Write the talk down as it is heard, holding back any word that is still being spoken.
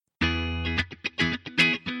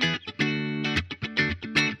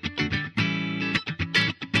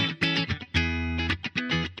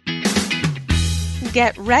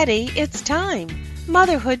Get ready, it's time.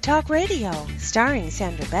 Motherhood Talk Radio, starring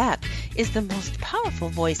Sandra Beck, is the most powerful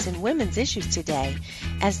voice in women's issues today.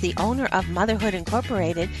 As the owner of Motherhood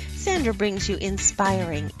Incorporated, Sandra brings you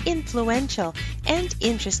inspiring, influential, and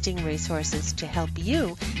interesting resources to help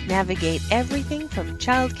you navigate everything from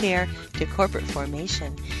childcare to corporate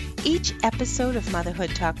formation. Each episode of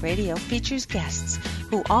Motherhood Talk Radio features guests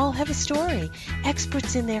who all have a story,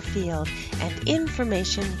 experts in their field, and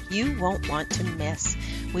information you won't want to miss.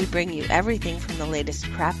 We bring you everything from the latest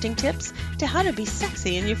crafting tips to how to be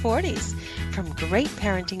sexy in your 40s. From great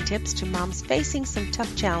parenting tips to moms facing some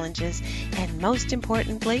tough challenges, and most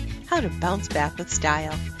importantly, how to bounce back with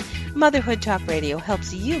style. Motherhood Talk Radio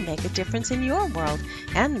helps you make a difference in your world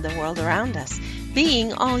and the world around us.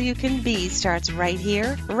 Being all you can be starts right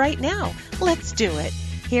here, right now. Let's do it.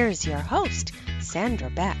 Here's your host, Sandra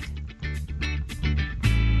Beck.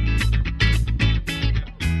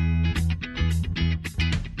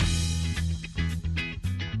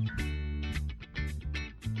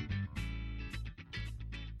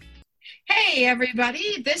 Hey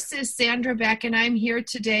everybody, this is Sandra Beck and I'm here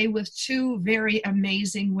today with two very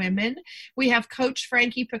amazing women. We have Coach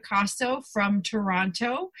Frankie Picasso from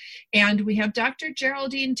Toronto and we have Dr.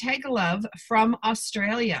 Geraldine Tegelov from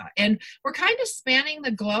Australia. And we're kind of spanning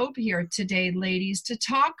the globe here today, ladies, to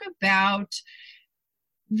talk about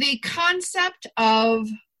the concept of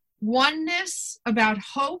oneness, about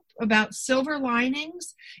hope, about silver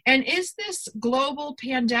linings. And is this global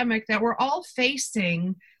pandemic that we're all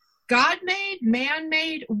facing God-made,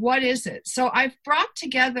 man-made? What is it? So I've brought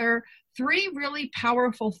together three really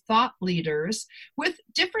powerful thought leaders with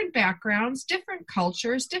different backgrounds, different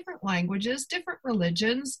cultures, different languages, different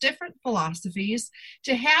religions, different philosophies,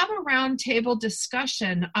 to have a roundtable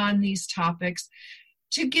discussion on these topics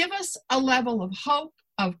to give us a level of hope,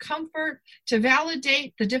 of comfort, to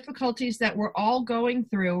validate the difficulties that we're all going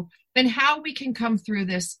through and how we can come through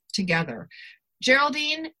this together.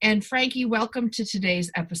 Geraldine and Frankie, welcome to today's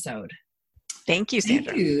episode. Thank you, Sandra.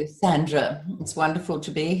 Thank you, Sandra. It's wonderful to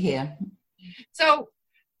be here. So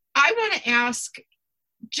I want to ask,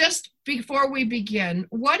 just before we begin,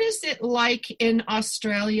 what is it like in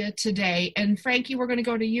Australia today? And Frankie, we're going to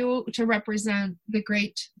go to you to represent the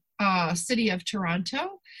great city of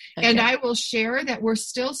Toronto. Okay. And I will share that we're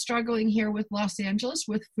still struggling here with Los Angeles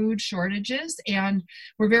with food shortages. And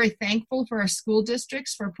we're very thankful for our school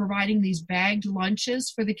districts for providing these bagged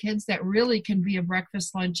lunches for the kids that really can be a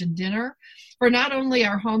breakfast, lunch, and dinner for not only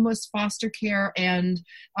our homeless, foster care, and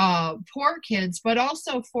poor kids, but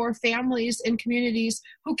also for families and communities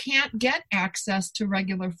who can't get access to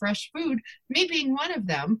regular fresh food, me being one of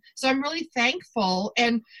them. So I'm really thankful.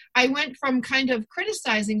 And I went from kind of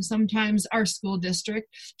criticizing sometimes our school district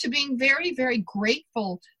to being very, very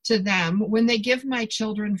grateful to them when they give my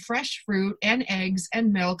children fresh fruit and eggs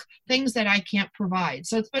and milk, things that I can't provide.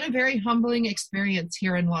 So it's been a very humbling experience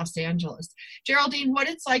here in Los Angeles. Geraldine, what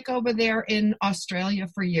it's like over there in Australia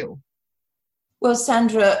for you? Well,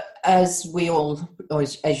 Sandra, as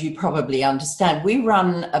you probably understand, we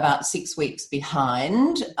run about 6 weeks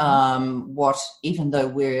behind even though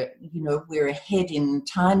we're ahead in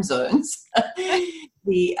time zones.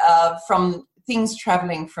 From things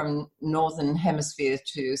traveling from northern hemisphere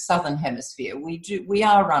to southern hemisphere, we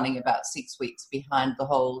are running about 6 weeks behind the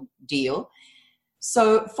whole deal.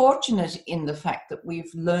 So fortunate in the fact that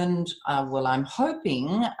we've learned, I'm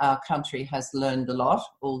hoping our country has learned a lot,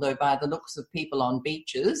 although by the looks of people on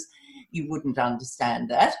beaches, you wouldn't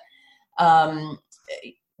understand that. I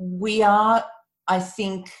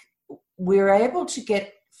think we're able to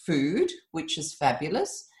get food, which is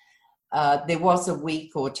fabulous. There was a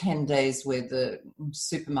week or 10 days where the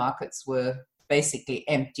supermarkets were basically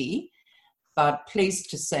empty, but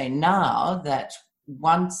pleased to say now that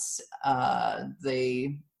once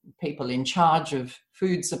the people in charge of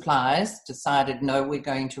food supplies decided, no, we're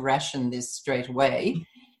going to ration this straight away.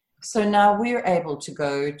 So now we're able to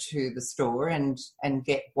go to the store and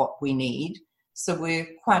get what we need. So we're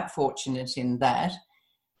quite fortunate in that.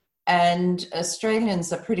 And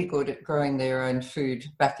Australians are pretty good at growing their own food,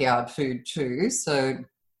 backyard food too. So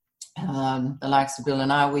the likes of Bill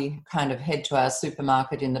and I, we kind of head to our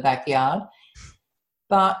supermarket in the backyard.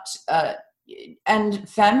 But and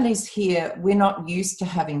families here, we're not used to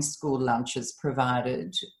having school lunches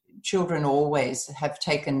provided. Children always have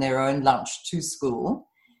taken their own lunch to school.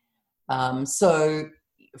 So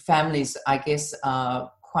families, I guess,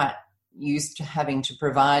 are quite used to having to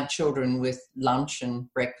provide children with lunch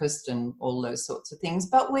and breakfast and all those sorts of things.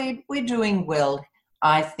 But we're doing well,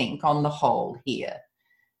 I think, on the whole here,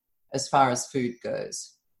 as far as food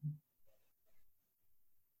goes.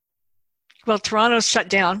 Well, Toronto's shut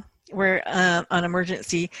down we're on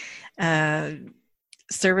emergency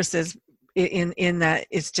services in that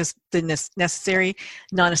it's just the necessary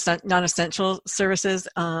non-essential services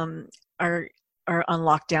are on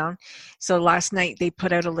lockdown. So last night they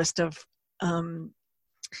put out a list of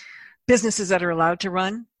businesses that are allowed to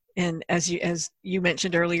run. And as you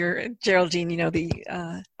mentioned earlier, Geraldine,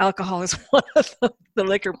 the alcohol is one of them. The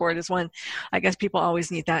liquor board is one. I guess people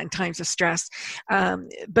always need that in times of stress.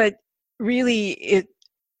 But really,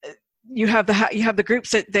 you have the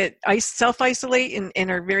groups that self-isolate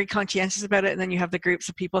and are very conscientious about it, and then you have the groups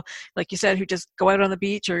of people, like you said, who just go out on the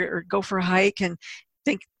beach or go for a hike and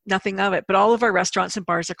think nothing of it. But all of our restaurants and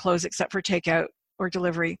bars are closed except for takeout or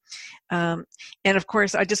delivery. And of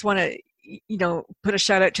course, I just want to put a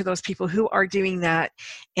shout out to those people who are doing that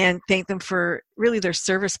and thank them for really their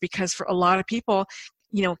service, because for a lot of people,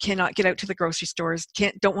 cannot get out to the grocery stores,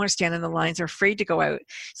 don't want to stand in the lines, are afraid to go out.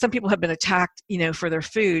 Some people have been attacked, for their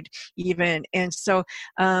food even. And so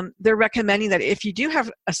they're recommending that if you do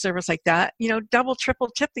have a service like that, double, triple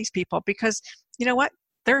tip these people, because you know what?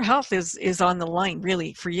 Their health is on the line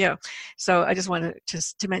really for you. So I just wanted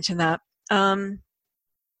to mention that.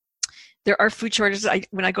 There are food shortages.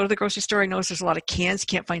 When I go to the grocery store, I notice there's a lot of cans. You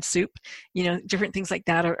can't find soup. Different things like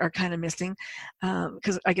that are kind of missing,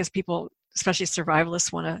 because I guess people, especially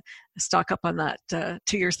survivalists, want to stock up on that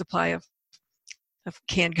 2-year supply of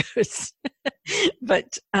canned goods.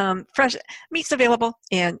 But fresh meat's available,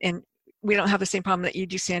 and we don't have the same problem that you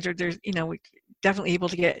do, Sandra. There's, we're definitely able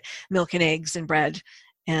to get milk and eggs and bread.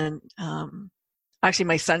 And actually,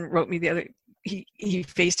 my son wrote me he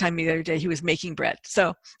FaceTimed me the other day. He was making bread.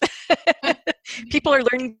 So people are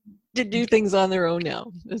learning to do things on their own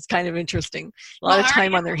now. It's kind of interesting. A lot of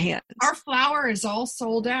time on their hands. Our flour is all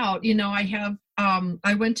sold out. I have,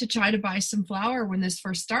 I went to try to buy some flour when this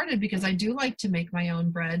first started, because I do like to make my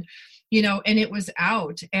own bread, and it was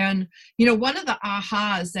out. And, one of the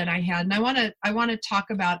ahas that I had, and I want to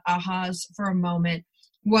talk about ahas for a moment,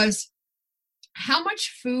 was how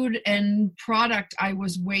much food and product I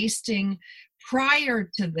was wasting prior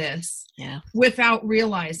to this, without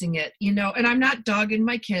realizing it, and I'm not dogging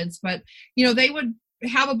my kids, but, they would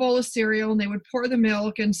have a bowl of cereal and they would pour the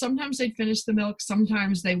milk, and sometimes they'd finish the milk,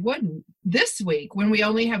 sometimes they wouldn't. This week, when we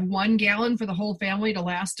only have 1 gallon for the whole family to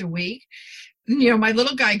last a week, my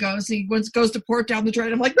little guy goes to pour it down the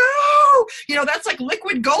drain. I'm like, no, that's like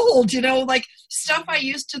liquid gold, like stuff I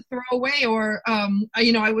used to throw away. Or,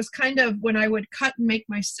 I was kind of, when I would cut and make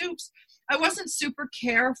my soups, I wasn't super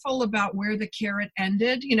careful about where the carrot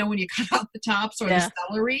ended, when you cut out the tops, or the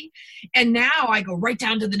celery. And now I go right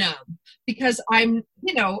down to the nub, because I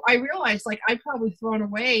realized I've probably thrown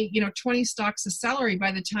away, 20 stalks of celery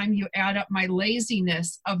by the time you add up my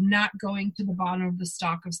laziness of not going to the bottom of the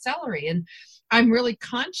stalk of celery. And I'm really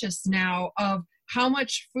conscious now of how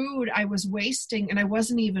much food I was wasting, and I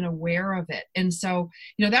wasn't even aware of it. And so,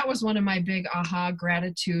 that was one of my big aha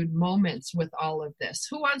gratitude moments with all of this.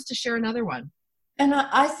 Who wants to share another one? And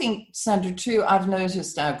I think, Sandra, too, I've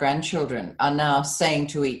noticed our grandchildren are now saying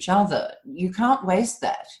to each other, you can't waste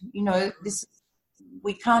that.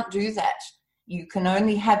 We can't do that. You can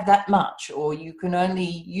only have that much, or you can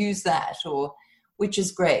only use that, which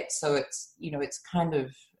is great. So it's, it's kind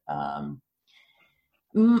of,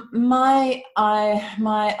 my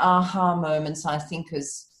aha moments, I think,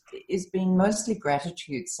 is been mostly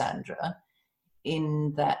gratitude, Sandra,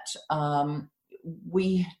 in that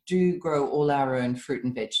we do grow all our own fruit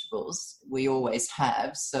and vegetables. We always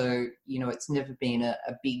have. So, it's never been a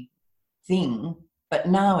big thing, but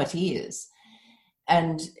now it is.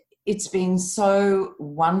 And it's been so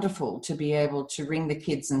wonderful to be able to ring the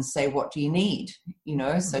kids and say, what do you need?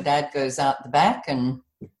 So Dad goes out the back and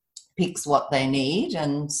picks what they need.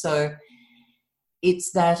 And so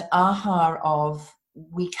it's that aha of,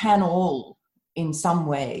 we can all in some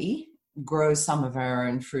way grow some of our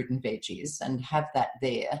own fruit and veggies and have that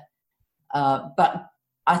there. But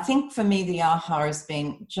I think for me, the aha has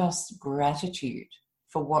been just gratitude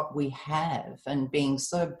for what we have and being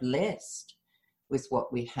so blessed with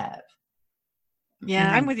what we have.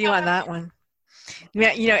 Yeah, I'm with you on that one.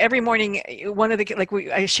 Yeah, every morning, one of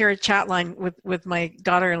the I share a chat line with my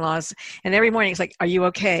daughter-in-laws, and every morning it's like, "Are you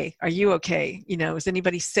okay? Are you okay? Is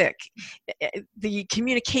anybody sick?" The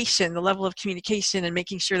communication, the level of communication, and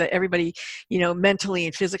making sure that everybody, mentally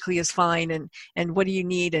and physically is fine, and what do you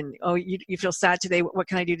need? And you feel sad today. What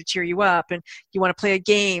can I do to cheer you up? And you want to play a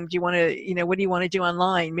game? Do you want to, what do you want to do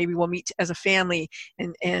online? Maybe we'll meet as a family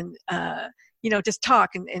and just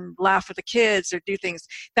talk and laugh with the kids or do things.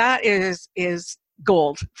 That is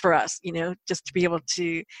gold for us, just to be able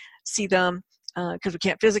to see them, because we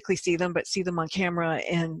can't physically see them, but see them on camera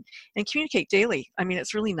and communicate daily. I mean,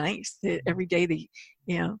 it's really nice that every day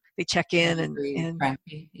they check in and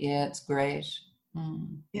Frankie. Yeah, it's great.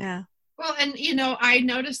 Yeah. Well, and, I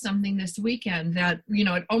noticed something this weekend that,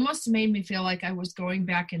 it almost made me feel like I was going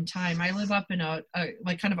back in time. I live up in a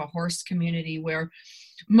like kind of a horse community where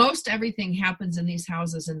most everything happens in these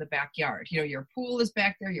houses in the backyard. Your pool is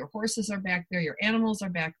back there, your horses are back there, your animals are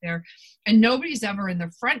back there, and nobody's ever in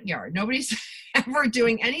the front yard. Nobody's ever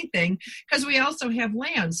doing anything because we also have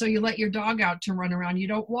land. So you let your dog out to run around. You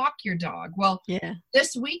don't walk your dog. Well, yeah.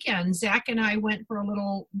 This weekend, Zach and I went for a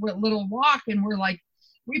little walk, and we're like,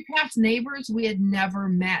 we passed neighbors we had never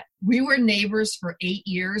met. We were neighbors for 8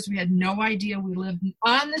 years. We had no idea we lived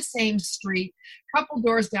on the same street, a couple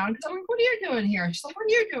doors down. So I'm like, what are you doing here? She's like, what are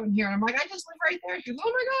you doing here? And I'm like, I just live right there. She goes,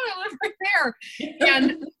 oh my God, I live right there.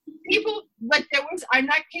 And people, like, I'm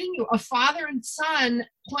not kidding you, a father and son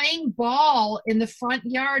playing ball in the front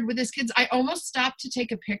yard with his kids. I almost stopped to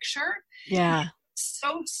take a picture. Yeah.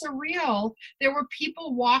 So surreal. There were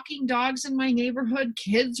people walking dogs in my neighborhood,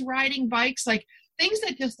 kids riding bikes, like things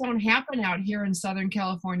that just don't happen out here in Southern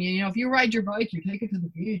California. If you ride your bike, you take it to the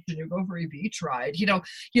beach and you go for a beach ride. You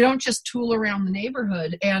don't just tool around the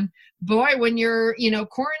neighborhood. And boy, when you're,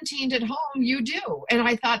 quarantined at home, you do. And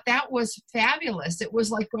I thought that was fabulous. It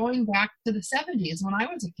was like going back to the 70s when I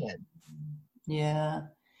was a kid. Yeah.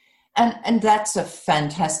 And that's a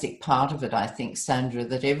fantastic part of it, I think, Sandra,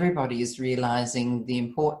 that everybody is realizing the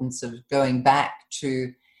importance of going back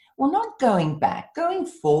to, well, not going back, going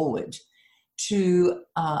forward to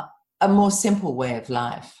a more simple way of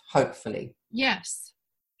life, hopefully. Yes.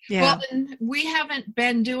 Yeah. Well, and we haven't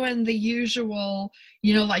been doing the usual,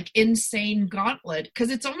 like insane gauntlet, because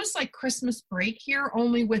it's almost like Christmas break here,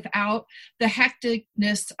 only without the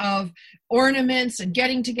hecticness of ornaments and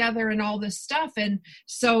getting together and all this stuff. And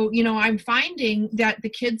so, I'm finding that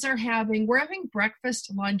we're having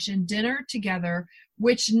breakfast, lunch, and dinner together,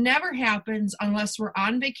 which never happens unless we're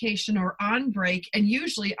on vacation or on break. And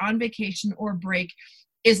usually on vacation or break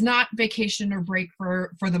is not vacation or break for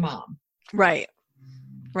the mom. Right.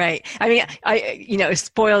 Right. I mean, as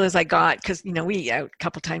spoiled as I got, because, we eat out a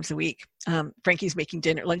couple times a week. Frankie's making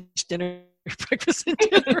lunch, dinner, breakfast, and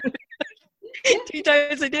dinner 3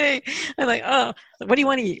 times a day. I'm like, oh, what do you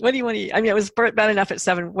want to eat? What do you want to eat? I mean, it was bad enough at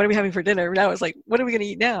 7. What are we having for dinner? Now it's like, what are we going to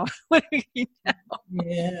eat now? What are we going to eat now?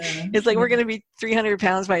 Yeah. It's like, we're going to be 300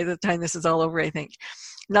 pounds by the time this is all over, I think.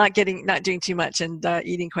 Not doing too much and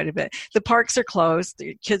eating quite a bit. The parks are closed.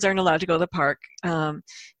 The kids aren't allowed to go to the park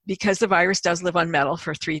because the virus does live on metal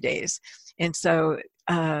for 3 days. And so,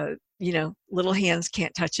 little hands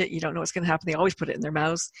can't touch it. You don't know what's going to happen. They always put it in their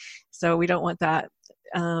mouths. So we don't want that.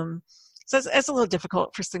 So it's a little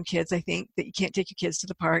difficult for some kids, I think, that you can't take your kids to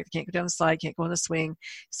the park. You can't go down the slide, can't go on the swing,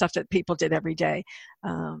 stuff that people did every day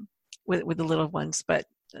with the little ones. But,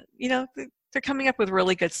 they're coming up with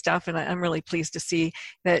really good stuff, and I'm really pleased to see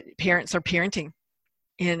that parents are parenting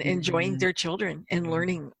and enjoying their children and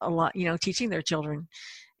learning a lot, teaching their children.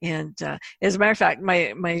 And as a matter of fact,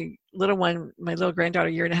 my little one, my little granddaughter,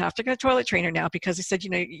 1.5 years, took a toilet trainer now because they said, you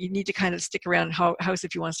need to kind of stick around house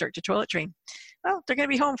if you want to start to toilet train. Well, they're going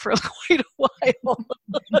to be home for quite a while,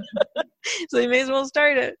 so they may as well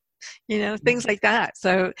start it. Things like that.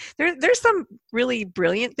 So there's some really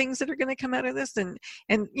brilliant things that are going to come out of this, and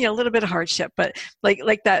a little bit of hardship, but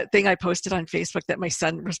like that thing I posted on Facebook that my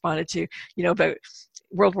son responded to, about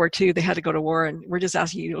World War II. They had to go to war, and we're just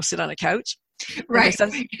asking you to sit on a couch. Right.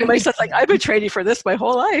 And my son's like, I've been training for this my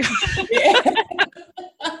whole life.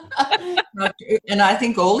 And I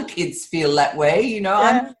think all the kids feel that way.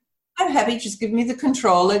 Yeah. I'm happy. Just give me the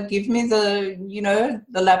controller, give me the,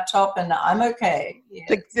 the laptop, and I'm okay.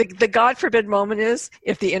 Yeah. The God forbid moment is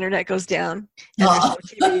if the internet goes down and there's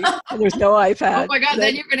no TV and there's no iPad. Oh my God,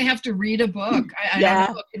 then you're going to have to read a book. I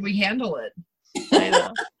don't know. Can we handle it? I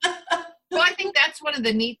know. Well, I think that's one of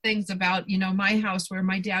the neat things about, my house where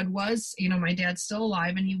my dad was, my dad's still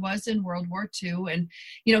alive and he was in World War II. And,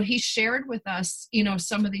 he shared with us,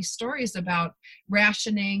 some of these stories about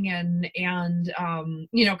rationing and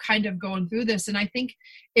kind of going through this. And I think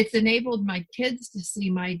it's enabled my kids to see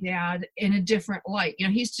my dad in a different light.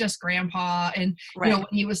 He's just grandpa. And, right. When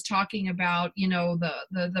he was talking about,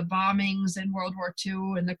 the bombings in World War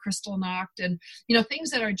II and the Kristallnacht and,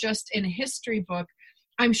 things that are just in a history book,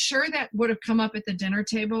 I'm sure that would have come up at the dinner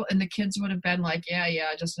table and the kids would have been like,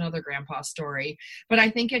 yeah, just another grandpa story. But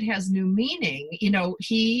I think it has new meaning.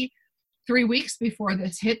 He 3 weeks before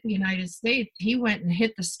this hit the United States, he went and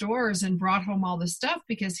hit the stores and brought home all the stuff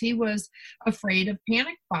because he was afraid of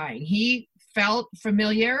panic buying. He felt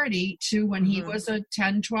familiarity to when he Mm-hmm. was a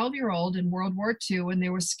 10, 12-year-old in World War II, and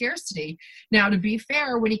there was scarcity. Now, to be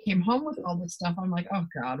fair, when he came home with all this stuff, I'm like, oh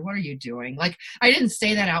God, what are you doing? Like, I didn't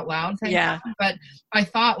say that out loud, thank Yeah. God, but I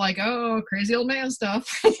thought like, oh, crazy old man stuff.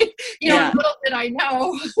 Yeah. Little did I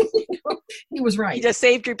know, he was right. You just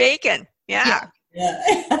saved your bacon. Yeah.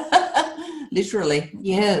 Yeah. Literally,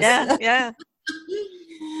 yes. Yeah. Yeah.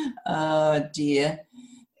 Oh dear.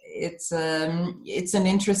 It's an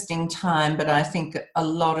interesting time, but I think a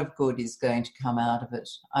lot of good is going to come out of it.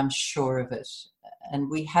 I'm sure of it. And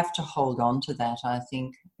we have to hold on to that, I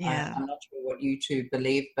think. Yeah. I'm not sure what you two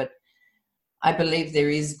believe, but I believe there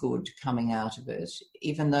is good coming out of it,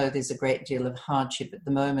 even though there's a great deal of hardship at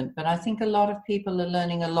the moment. But I think a lot of people are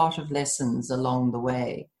learning a lot of lessons along the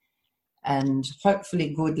way, and hopefully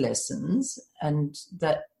good lessons, and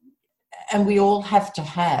we all have to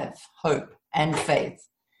have hope and faith.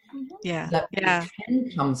 Yeah. That we Yeah.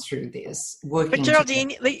 can come through this working But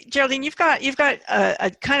Geraldine, you've got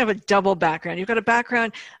a kind of a double background. You've got a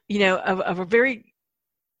background, of a very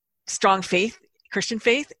strong faith, Christian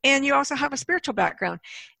faith, and you also have a spiritual background.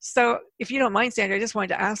 So if you don't mind, Sandra, I just wanted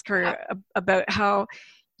to ask her about how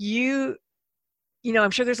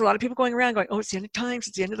I'm sure there's a lot of people going around going, oh, it's the end of times,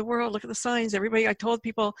 it's the end of the world, look at the signs, everybody, I told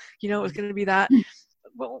people, it was going to be that.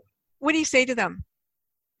 Well, what do you say to them?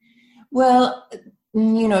 Well,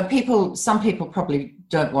 some people probably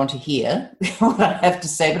don't want to hear what I have to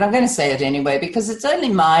say, but I'm going to say it anyway because it's only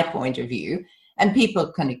my point of view, and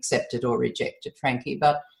people can accept it or reject it, Frankie.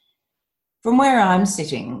 But from where I'm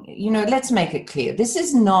sitting, let's make it clear. This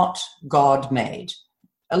is not God-made.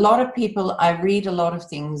 A lot of people, I read a lot of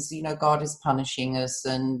things, God is punishing us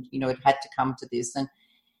and, it had to come to this, and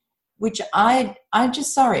which I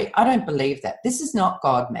don't believe that. This is not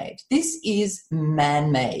God-made. This is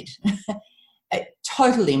man-made,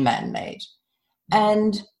 totally man-made.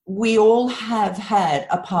 And we all have had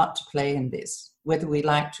a part to play in this, whether we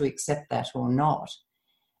like to accept that or not.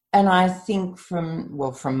 And I think from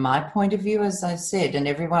my point of view, as I said, and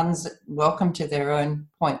everyone's welcome to their own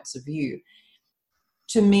points of view,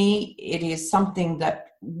 to me, it is something that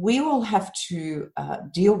we all have to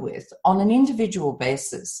deal with on an individual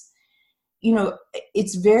basis.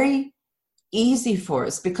 It's very easy for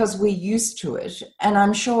us because we're used to it. And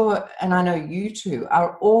I'm sure, and I know you two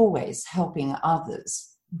are always helping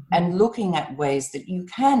others and looking at ways that you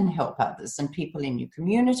can help others and people in your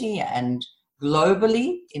community and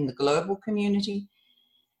globally, in the global community.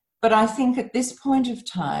 But I think at this point of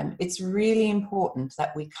time, it's really important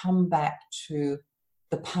that we come back to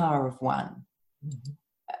the power of one.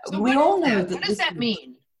 So we all know what does that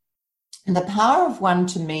mean? And the power of one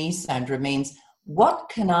to me, Sandra, means what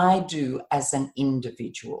can I do as an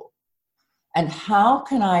individual? And how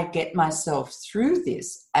can I get myself through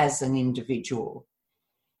this as an individual?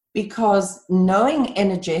 Because knowing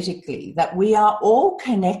energetically that we are all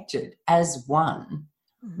connected as one,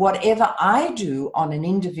 whatever I do on an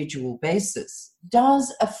individual basis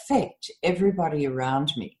does affect everybody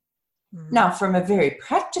around me. Now, from a very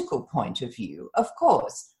practical point of view, of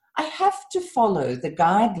course, I have to follow the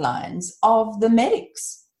guidelines of the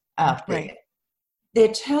medics out there. Right. They're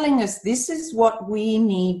telling us this is what we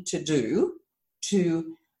need to do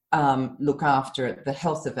to look after the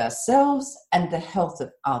health of ourselves and the health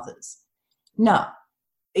of others. Now,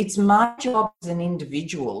 it's my job as an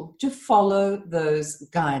individual to follow those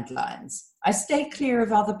guidelines. I stay clear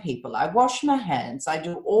of other people. I wash my hands. I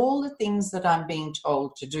do all the things that I'm being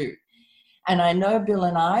told to do. And I know Bill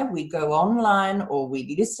and I, we go online or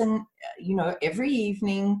we listen, every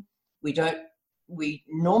evening. We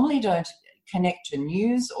normally don't connect to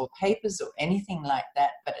news or papers or anything like that.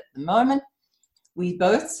 But at the moment, we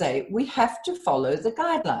both say we have to follow the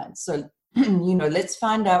guidelines. So, let's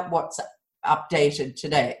find out what's updated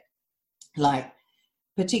today. Like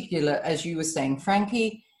particular, as you were saying,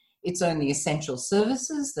 Frankie, it's only essential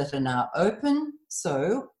services that are now open.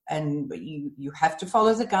 And you have to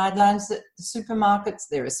follow the guidelines at the supermarkets.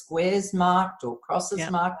 There are squares marked or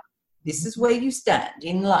crosses marked. This is where you stand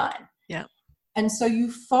in line. Yeah. And so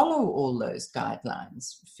you follow all those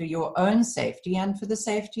guidelines for your own safety and for the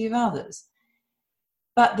safety of others.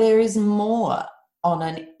 But there is more on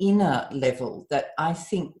an inner level that I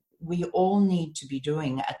think we all need to be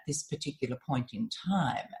doing at this particular point in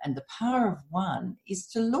time. And the power of one is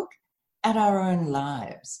to look at our own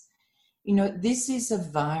lives. This is a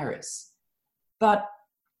virus, but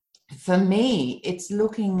for me, it's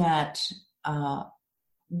looking at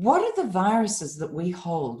what are the viruses that we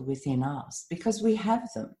hold within us, because we have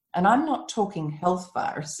them. And I'm not talking health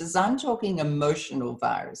viruses, I'm talking emotional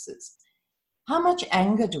viruses. How much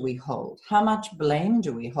anger do we hold? How much blame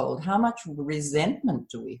do we hold? How much resentment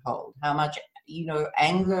do we hold? How much,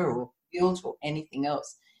 anger or guilt or anything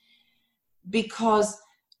else? Because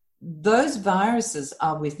those viruses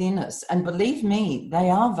are within us. And believe me, they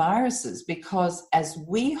are viruses, because as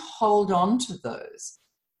we hold on to those,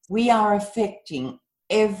 we are affecting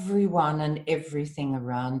everyone and everything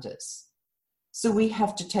around us. So we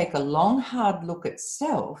have to take a long, hard look at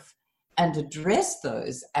self and address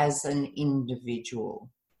those as an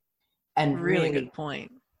individual. And really good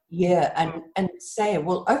point. Yeah, and say,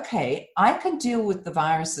 well, okay, I can deal with the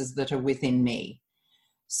viruses that are within me.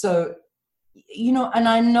 So, and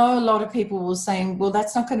I know a lot of people will say, well,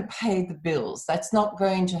 that's not going to pay the bills. That's not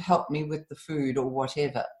going to help me with the food or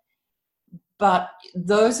whatever. But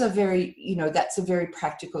those are that's a very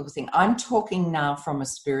practical thing. I'm talking now from a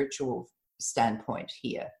spiritual standpoint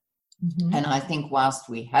here. Mm-hmm. And I think whilst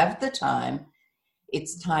we have the time,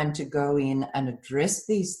 it's time to go in and address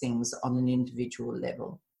these things on an individual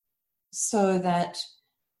level, so that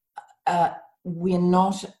we're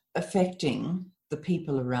not affecting the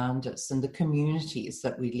people around us and the communities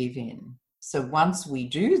that we live in. So once we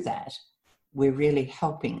do that, we're really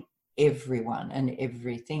helping everyone and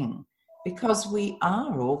everything, because we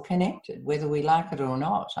are all connected, whether we like it or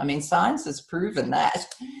not. I mean, science has proven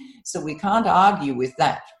that, so we can't argue with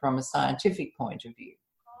that from a scientific point of view.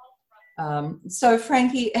 So,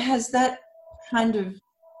 Frankie, has that kind of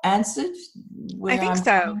answered? I think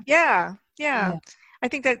so. Yeah. I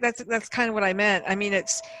think that's kind of what I meant. I mean,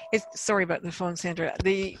 it's sorry about the phone, Sandra.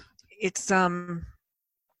 It's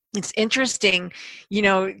interesting,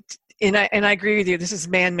 and I agree with you. This is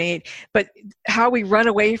man-made, but how we run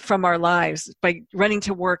away from our lives by running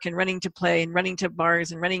to work and running to play and running to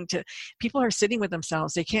bars and people are sitting with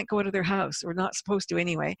themselves. They can't go out of their house. We're not supposed to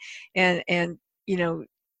anyway. And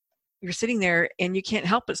you're sitting there and you can't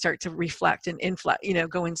help but start to reflect and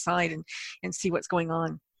go inside and see what's going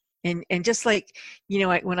on. And just like,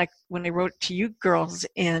 when I wrote to you girls,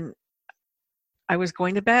 and I was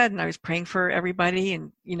going to bed and I was praying for everybody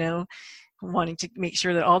and, wanting to make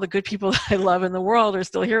sure that all the good people that I love in the world are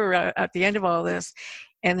still here at the end of all this.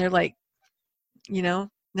 And they're like, no,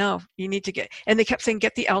 you need to and they kept saying,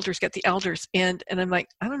 get the elders. And I'm like,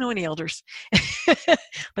 I don't know any elders. But I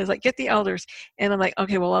was like, get the elders. And I'm like,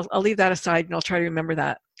 okay, well, I'll leave that aside and I'll try to remember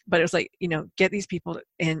that. But it was like, get these people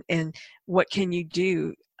and what can you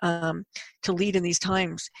do to lead in these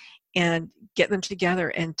times, and get them together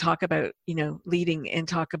and talk about, leading, and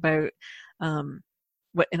talk about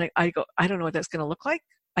I don't know what that's going to look like.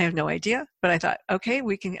 I have no idea, but I thought, okay,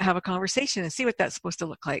 we can have a conversation and see what that's supposed to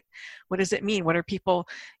look like. What does it mean? What are people,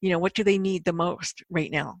 what do they need the most right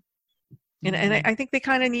now? And I think they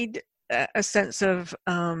kind of need a sense of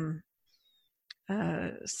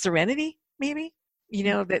serenity, maybe,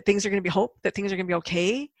 that things are going to be hope, that things are going to be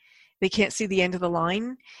okay. They can't see the end of the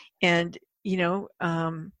line, and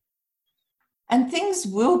and things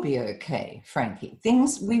will be okay, Frankie.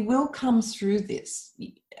 We will come through this,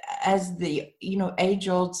 as the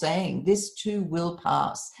age-old saying, this too will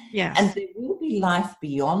pass. Yes. And there will be life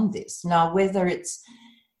beyond this. Now, whether it's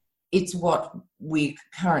what we're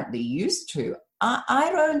currently used to, I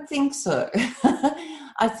don't think so.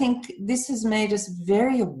 I think this has made us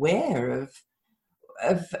very aware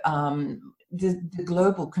of the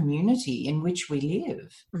global community in which we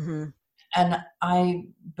live. Mm-hmm. And I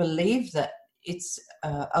believe that it's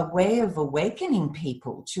a way of awakening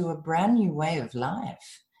people to a brand new way of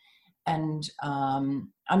life. And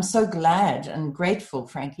I'm so glad and grateful,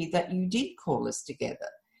 Frankie, that you did call us together.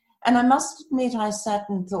 And I must admit, I sat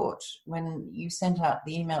and thought when you sent out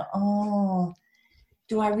the email,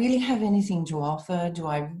 do I really have anything to offer? Do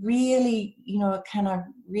I really, can I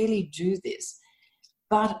really do this?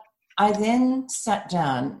 But I then sat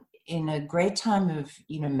down in a great time of,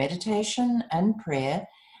 meditation and prayer.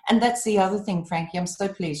 And that's the other thing, Frankie, I'm so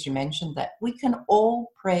pleased you mentioned that. We can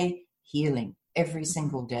all pray healing every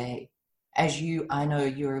single day. I know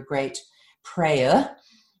you're a great prayer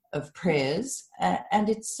of prayers, and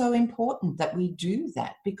it's so important that we do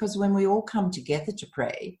that, because when we all come together to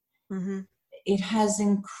pray, mm-hmm. it has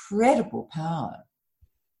incredible power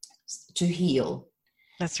to heal.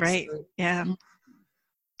 That's right. So, yeah.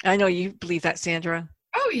 I know you believe that, Sandra.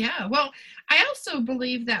 Oh, yeah. Well, I also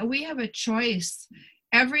believe that we have a choice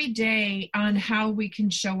every day on how we can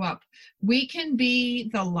show up. We can be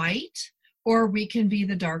the light, or we can be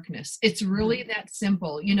the darkness. It's really that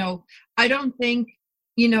simple. I don't think,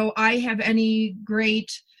 I have any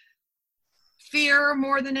great fear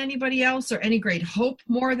more than anybody else, or any great hope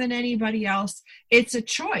more than anybody else. It's a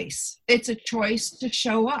choice. It's a choice to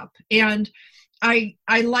show up. And I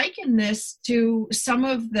liken this to some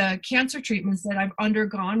of the cancer treatments that I've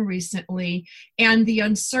undergone recently, and the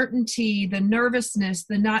uncertainty, the nervousness,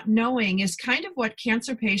 the not knowing is kind of what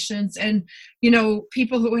cancer patients and,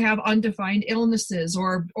 people who have undefined illnesses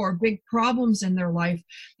or big problems in their life,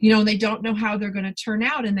 they don't know how they're going to turn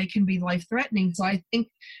out, and they can be life-threatening. So I think,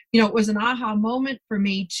 it was an aha moment for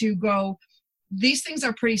me to go, these things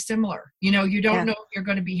are pretty similar. You don't know if you're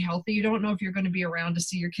going to be healthy. You don't know if you're going to be around to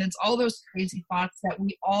see your kids, all those crazy thoughts that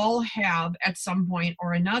we all have at some point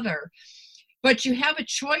or another. But you have a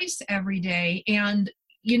choice every day. And,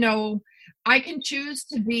 I can choose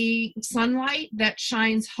to be sunlight that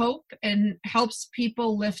shines hope and helps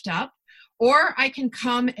people lift up. Or I can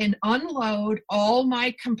come and unload all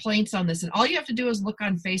my complaints on this. And all you have to do is look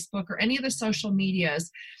on Facebook or any of the social medias.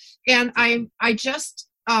 And I just,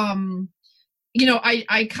 I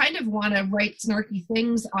kind of want to write snarky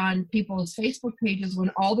things on people's Facebook pages when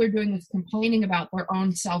all they're doing is complaining about their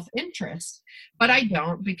own self-interest. But I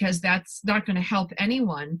don't, because that's not going to help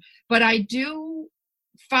anyone. But I do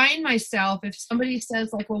find myself, if somebody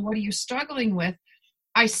says like, well, what are you struggling with?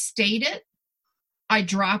 I state it, I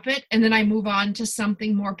drop it, and then I move on to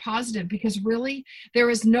something more positive, because really there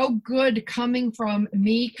is no good coming from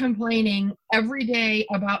me complaining every day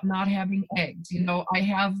about not having eggs. I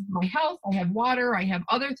have my health, I have water, I have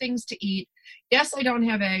other things to eat. Yes, I don't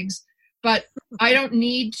have eggs, but I don't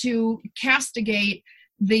need to castigate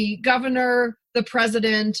the governor, the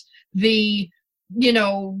president, the,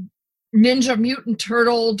 Ninja Mutant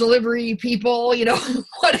Turtle delivery people,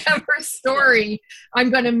 whatever story I'm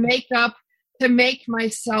going to make up to make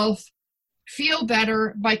myself feel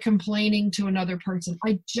better by complaining to another person.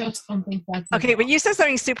 I just don't think that's okay. But you said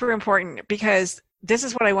something super important, because this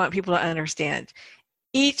is what I want people to understand.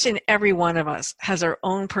 Each and every one of us has our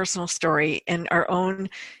own personal story and our own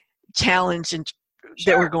challenge and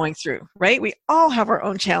that we're going through, right? We all have our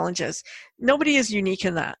own challenges. Nobody is unique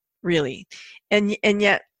in that, really. And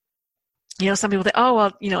yet, some people think, oh,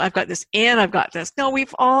 well, I've got this and I've got this. No,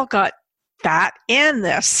 we've all got that and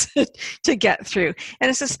this to get through. And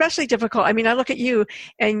it's especially difficult. I mean, I look at you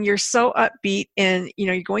and you're so upbeat, and,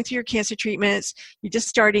 you're going through your cancer treatments. You're just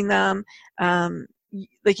starting them.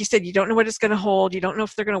 Like you said, you don't know what it's going to hold. You don't know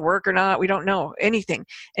if they're going to work or not. We don't know anything.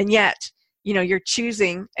 And yet, you're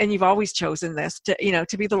choosing, and you've always chosen this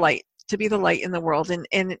to be the light in the world.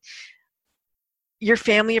 And your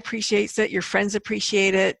family appreciates it. Your friends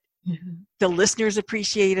appreciate it. Mm-hmm. The listeners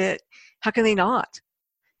appreciate it. How can they not?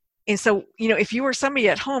 And so, if you were somebody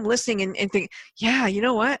at home listening and think, yeah, you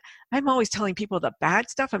know what? I'm always telling people the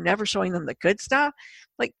bad stuff. I'm never showing them the good stuff.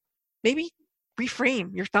 Like, maybe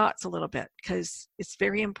reframe your thoughts a little bit, because it's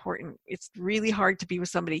very important. It's really hard to be with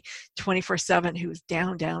somebody 24/7 who's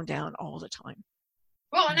down, down, down all the time.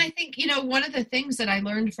 Well, and I think, one of the things that I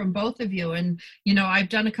learned from both of you, and, I've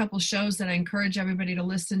done a couple shows that I encourage everybody to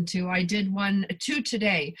listen to. I did two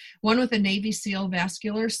today, one with a Navy SEAL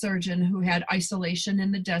vascular surgeon who had isolation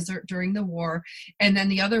in the desert during the war. And then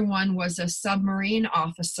the other one was a submarine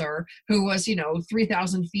officer who was,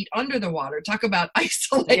 3,000 feet under the water. Talk about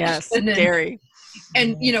isolation. Yes, scary.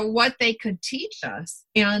 And, what they could teach us.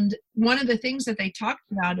 And one of the things that they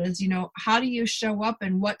talked about is, how do you show up,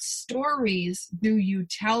 and what stories do you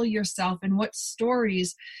tell yourself, and what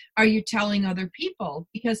stories are you telling other people?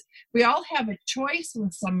 Because we all have a choice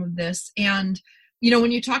with some of this. And,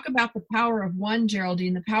 when you talk about the power of one,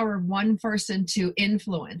 Geraldine, the power of one person to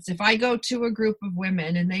influence. If I go to a group of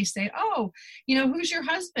women and they say, oh, who's your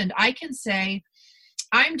husband? I can say,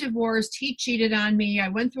 I'm divorced. He cheated on me. I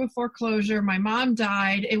went through a foreclosure. My mom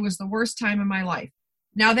died. It was the worst time of my life.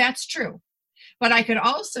 Now, that's true. But I could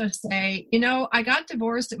also say, I got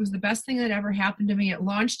divorced. It was the best thing that ever happened to me. It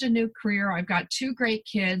launched a new career. I've got 2 great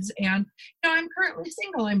kids, and I'm currently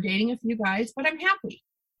single. I'm dating a few guys, but I'm happy.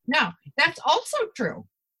 Now, that's also true.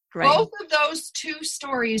 Right. Both of those 2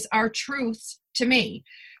 stories are truths to me.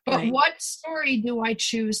 But right. What story do I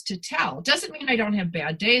choose to tell? Doesn't mean I don't have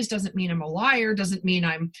bad days. Doesn't mean I'm a liar. Doesn't mean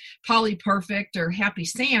I'm Polly Perfect or Happy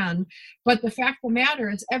San. But the fact of the matter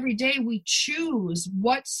is, every day we choose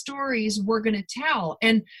what stories we're going to tell.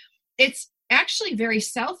 And it's actually very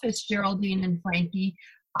selfish, Geraldine and Frankie.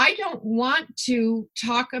 I don't want to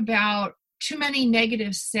talk about too many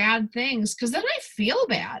negative, sad things, because then I feel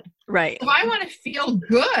bad. Right. If I want to feel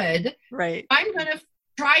good, right, I'm going to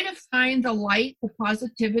try to find the light, the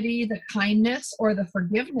positivity, the kindness, or the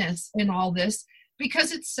forgiveness in all this,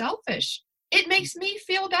 because it's selfish. It makes me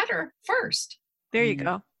feel better first. There you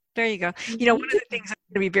go. There you go. One of the things that's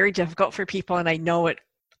going to be very difficult for people, and I know it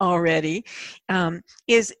already,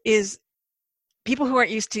 is people who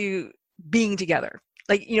aren't used to being together.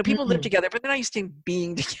 Like, you know, people live Mm. together, but they're not used to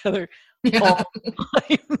being together Yeah. all the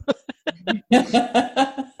time.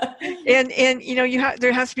 And you know,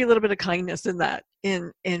 there has to be a little bit of kindness in that,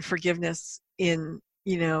 in forgiveness in,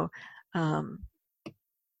 you know,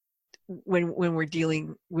 when we're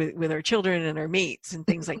dealing with our children and our mates and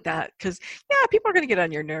things like that. Because yeah, people are going to get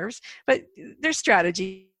on your nerves, but there's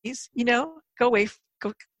strategies. You know, go away,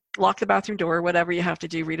 go lock the bathroom door, whatever you have to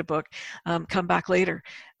do, read a book, come back later.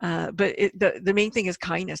 But the main thing is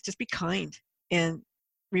kindness. Just be kind and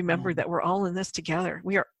remember that we're all in this together.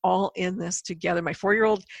 We are all in this together. My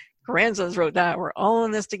 4-year-old grandsons wrote that. We're all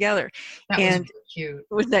in this together. That was really cute.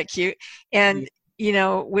 Wasn't that cute? And you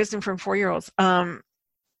know, wisdom from 4-year-olds.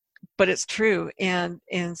 But it's true, and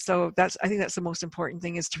so I think that's the most important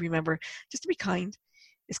thing, is to remember just to be kind.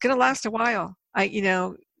 It's going to last a while. You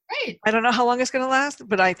know, Right. I don't know how long it's going to last,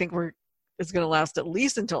 but I think it's going to last at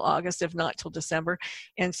least until August, if not till December.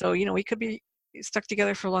 And so, you know, we could be stuck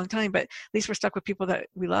together for a long time, but at least we're stuck with people that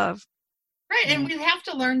we love. Right. And we have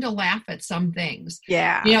to learn to laugh at some things.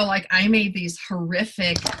 Yeah. You know, like I made these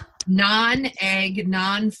horrific non-egg,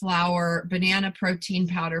 non-flour banana protein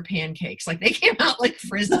powder pancakes. Like they came out like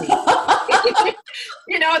frisbee.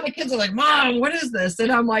 You know, and the kids are like, Mom, what is this?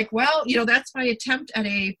 And I'm like, well, you know, that's my attempt at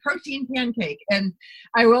a protein pancake. And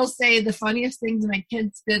I will say the funniest things my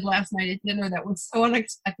kids did last night at dinner that was so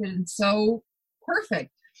unexpected and so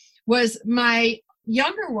perfect was my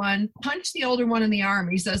younger one punched the older one in the arm.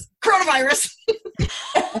 He says, coronavirus.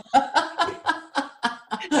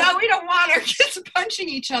 No, we don't want our kids punching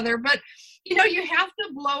each other, but you know, you have to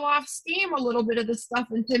blow off steam a little bit of this stuff,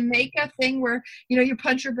 and to make a thing where, you know, you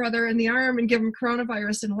punch your brother in the arm and give him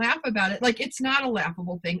coronavirus and laugh about it. Like, it's not a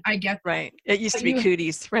laughable thing. I get that. Right. It used to be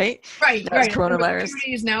cooties, right? Right. Now it's coronavirus.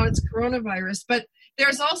 Now it's coronavirus. But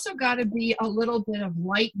there's also got to be a little bit of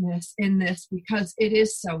lightness in this because it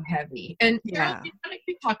is so heavy. And yeah,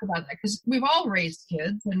 you talk about that because we've all raised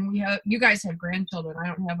kids, and you guys have grandchildren. I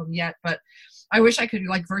don't have them yet, but I wish I could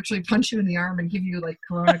like virtually punch you in the arm and give you like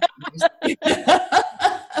corona.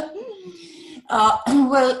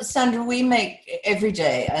 Well, Sandra, we make every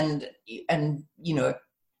day and you know,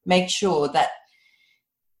 make sure that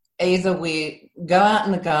either we go out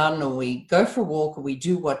in the garden or we go for a walk or we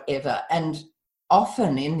do whatever, and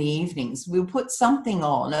often in the evenings we'll put something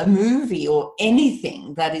on, a movie or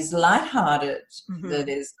anything that is lighthearted, that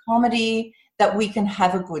is comedy, that we can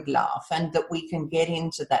have a good laugh and that we can get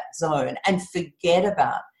into that zone and forget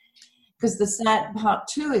about. Because the sad part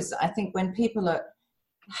too is, I think, when people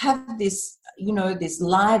have this, you know, this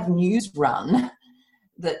live news run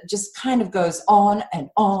that just kind of goes on and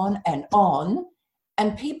on and on,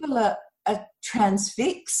 and people are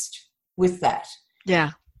transfixed with that.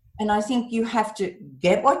 Yeah. And I think you have to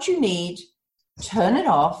get what you need, turn it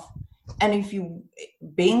off, and if you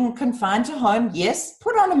being confined to home, yes,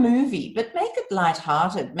 put on a movie, but make it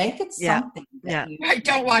lighthearted, make it something. Yeah. Right,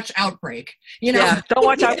 don't watch Outbreak. You know, yeah, don't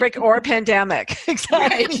watch Outbreak or Pandemic.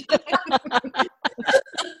 Exactly. Right.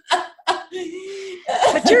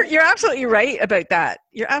 But you're absolutely right about that.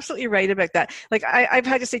 You're absolutely right about that. Like I've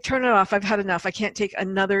had to say, turn it off. I've had enough. I can't take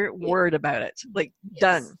another word about it. Like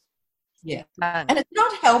done. Yeah. Done. And it's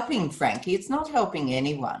not helping, Frankie. It's not helping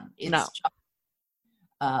anyone. It's no. just,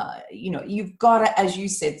 you know, you've got to, as you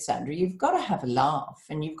said, Sandra, you've got to have a laugh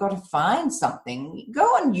and you've got to find something. Go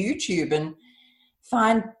on YouTube and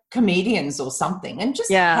find comedians or something and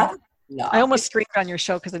just have a laugh. I almost screamed on your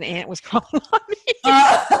show because an ant was crawling on me.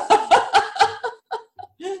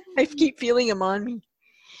 I keep feeling him on me.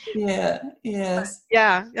 Yeah, yes.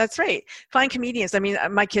 Yeah, that's right. Find comedians. I mean,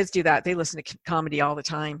 my kids do that. They listen to comedy all the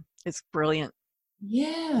time. It's brilliant.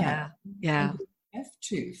 Yeah. Yeah. You have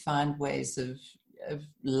to find ways of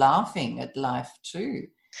laughing at life too.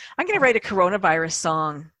 I'm going to write a coronavirus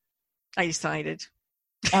song. I decided.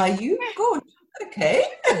 Are you? Good. Okay.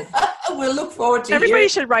 We'll look forward to Everybody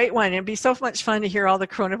should write one. It'd be so much fun to hear all the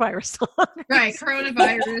coronavirus songs. Right,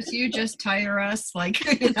 coronavirus, you just tire us, like,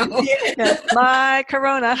 you know. Yeah. My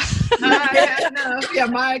corona.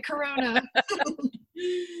 My corona.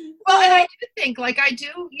 Well, and I do think, like, I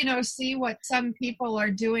do, you know, see what some people are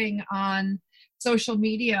doing on social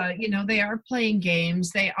media. You know, they are playing games.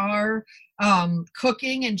 They are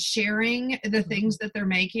cooking and sharing the things that they're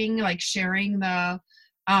making, like sharing the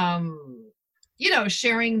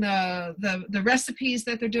sharing the recipes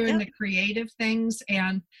that they're doing, the creative things.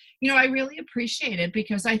 And, I really appreciate it,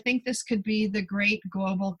 because I think this could be the great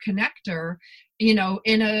global connector, in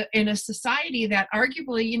a society that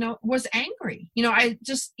arguably, was angry.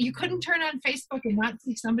 You couldn't turn on Facebook and not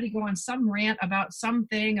see somebody go on some rant about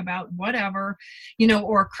something, about whatever,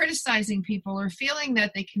 or criticizing people, or feeling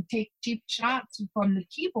that they can take cheap shots from the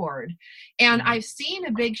keyboard. And I've seen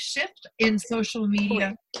a big shift in social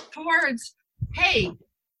media towards, hey,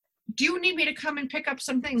 do you need me to come and pick up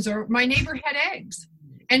some things? Or my neighbor had eggs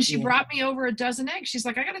and she brought me over a dozen eggs. She's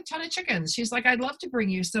like, I got a ton of chickens. She's like, I'd love to bring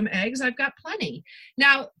you some eggs. I've got plenty.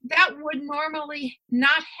 Now, that would normally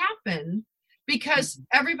not happen, because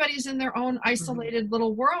everybody's in their own isolated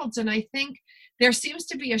little worlds. And I think there seems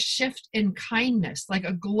to be a shift in kindness, like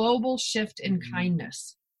a global shift in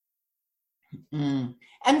kindness. And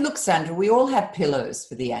look, Sandra, we all have pillows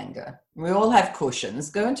for the anger. We all have cushions.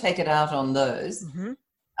 Go and take it out on those.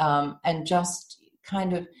 And just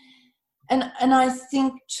kind of, and I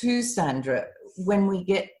think too, Sandra, when we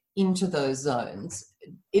get into those zones,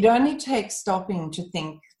 it only takes stopping to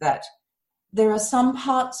think that there are some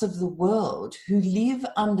parts of the world who live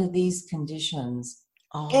under these conditions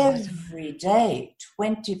every day,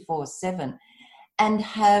 24/7, and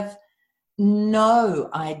have no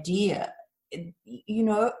idea,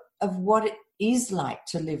 of what it is like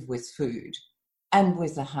to live with food and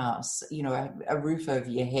with a house, a roof over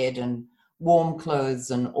your head and warm clothes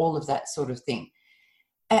and all of that sort of thing.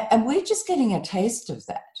 And we're just getting a taste of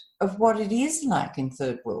that, of what it is like in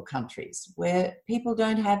third world countries, where people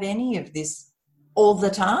don't have any of this all the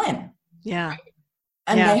time. Yeah.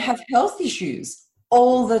 And they have health issues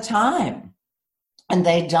all the time. And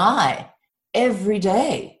they die every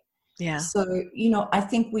day. Yeah. So, I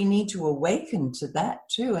think we need to awaken to that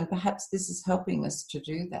too. And perhaps this is helping us to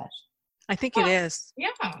do that. I think it is. Yeah.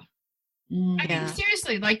 I mean,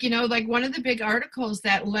 seriously, like one of the big articles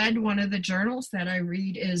that led one of the journals that I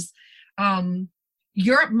read is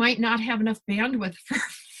Europe might not have enough bandwidth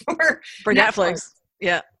for Netflix.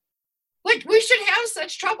 Yeah. Like, we should have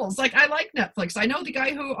such troubles. Like, I like Netflix. I know the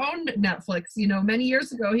guy who owned Netflix, many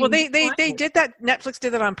years ago. They did that. Netflix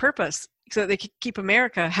did that on purpose so that they could keep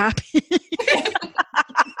America happy.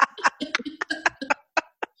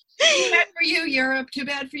 Too bad for you, Europe. Too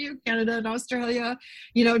bad for you, Canada and Australia.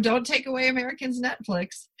 Don't take away Americans'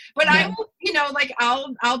 Netflix. But I will,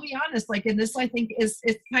 I'll be honest. Like, in this, I think it's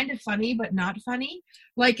kind of funny, but not funny.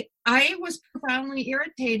 Like, I was profoundly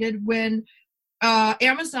irritated when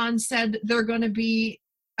Amazon said they're going to be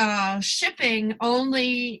shipping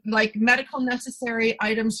only like medical necessary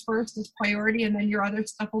items first as priority, and then your other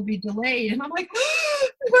stuff will be delayed. And I'm like,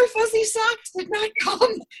 my fuzzy socks did not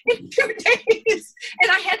come in 2 days. And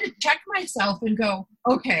I had to check myself and go,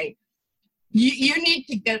 okay, you need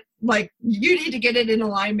to get it in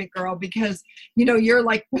alignment, girl, because you're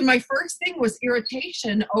like, when my first thing was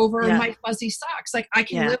irritation over my fuzzy socks. Like, I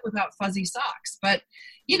can live without fuzzy socks, but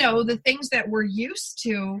the things that we're used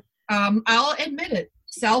to, I'll admit it,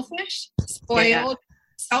 selfish, spoiled,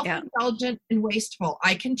 self-indulgent, and wasteful.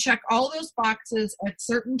 I can check all those boxes at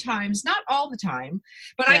certain times, not all the time,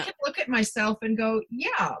 but I can look at myself and go,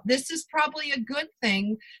 yeah, this is probably a good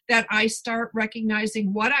thing that I start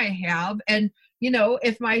recognizing what I have. And,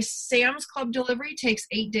 if my Sam's Club delivery takes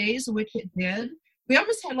 8 days, which it did, we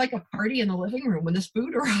almost had like a party in the living room when this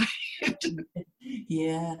food arrived.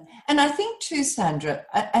 Yeah. And I think too, Sandra,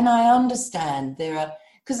 and I understand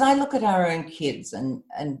because I look at our own kids and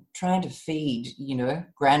trying to feed,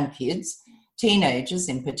 grandkids, teenagers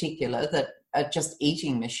in particular, that are just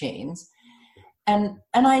eating machines. And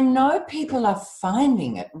I know people are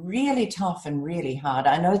finding it really tough and really hard.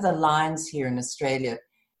 I know the lines here in Australia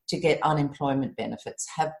to get unemployment benefits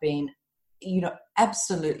have been,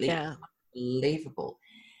 absolutely unbelievable.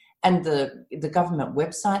 And the government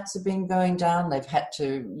websites have been going down. They've had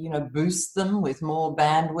to, boost them with more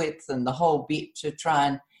bandwidth and the whole bit to try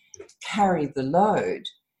and carry the load.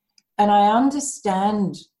 And I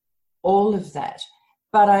understand all of that.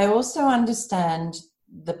 But I also understand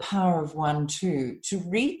the power of one too, to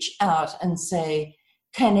reach out and say,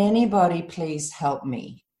 can anybody please help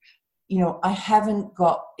me? I haven't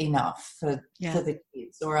got enough for the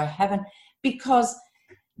kids, or I haven't, because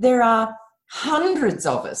there are hundreds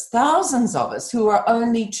of us, thousands of us who are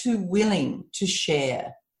only too willing to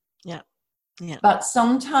share. Yeah. Yeah. But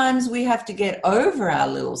sometimes we have to get over our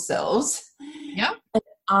little selves and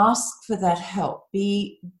ask for that help.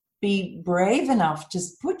 Be brave enough to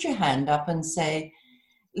put your hand up and say,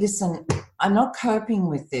 listen, I'm not coping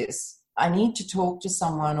with this. I need to talk to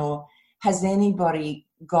someone, or has anybody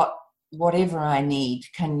got whatever I need?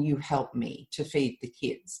 Can you help me to feed the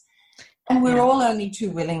kids? And we're all only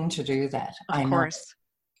too willing to do that. Of course.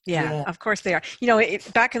 Yeah, Yeah. of course they are.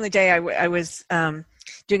 Back in the day, I was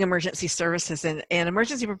doing emergency services, and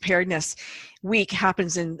emergency preparedness week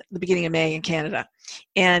happens in the beginning of May in Canada.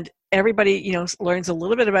 And everybody, learns a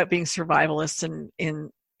little bit about being survivalists and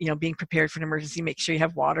being prepared for an emergency, make sure you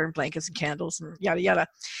have water and blankets and candles and yada, yada.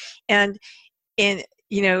 And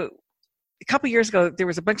a couple of years ago, there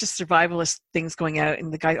was a bunch of survivalist things going out,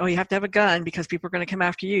 and the guy, you have to have a gun because people are going to come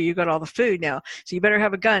after you. You got all the food now, so you better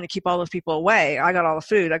have a gun to keep all those people away. I got all the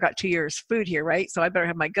food. I got 2 years food here, right? So I better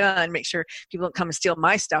have my gun, make sure people don't come and steal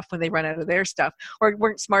my stuff when they run out of their stuff, or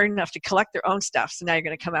weren't smart enough to collect their own stuff. So now you're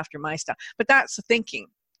going to come after my stuff. But that's the thinking.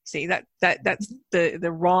 See, that's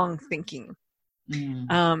the wrong thinking.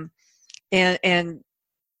 Mm. And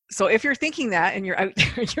so if you're thinking that and you're out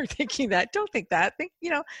there and you're thinking that, don't think that. Think,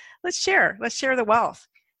 let's share the wealth.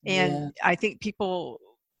 And I think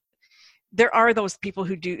there are those people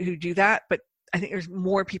who do that, but I think there's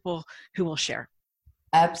more people who will share.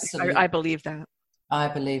 Absolutely. I believe that. I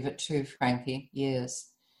believe it too, Frankie.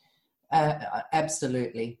 Yes.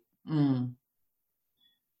 Absolutely. Mm.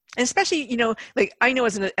 And especially, I know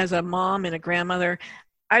as a mom and a grandmother,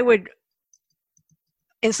 I would,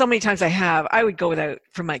 and so many times I would go without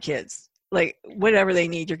for my kids. Like whatever they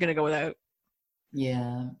need, you're going to go without.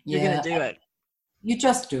 Yeah. You're going to do it. You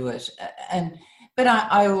just do it. But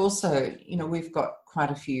I also, we've got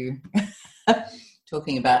quite a few,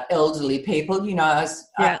 talking about elderly people, I was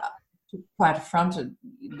quite affronted,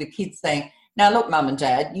 the kids saying, now look, Mum and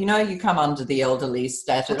Dad, you come under the elderly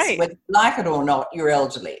status, right. Whether you like it or not, you're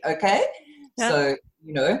elderly, okay? Yeah. So,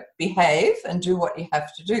 behave and do what you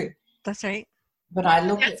have to do. That's right. But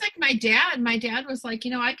that's like my dad. My dad was like,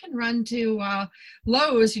 I can run to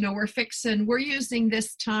Lowe's. We're using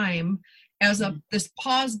this time as this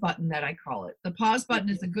pause button that I call it. The pause button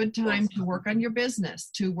is a good time to work on your business,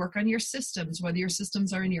 to work on your systems, whether your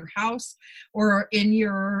systems are in your house or in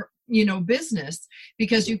your business,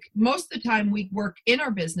 because most of the time we work in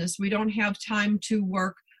our business. We don't have time to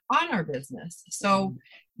work on our business. So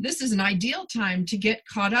this is an ideal time to get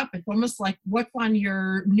caught up. It's almost like what's on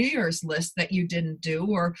your New Year's list that you didn't do,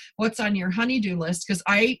 or what's on your honey-do list. Because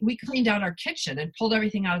we cleaned out our kitchen and pulled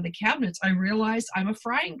everything out of the cabinets. I realized I'm a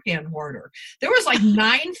frying pan hoarder. There was like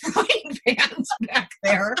 9 frying pans back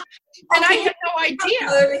there, and I had no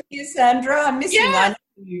idea. With you, Sandra. I'm missing one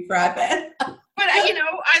new fry pan. But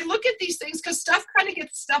I look at these things because stuff kind of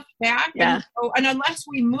gets stuffed back. Yeah. And unless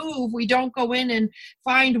we move, we don't go in and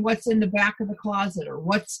find what's in the back of the closet or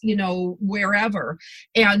what's, wherever.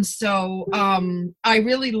 And so I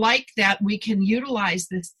really like that we can utilize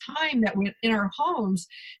this time that we're in our homes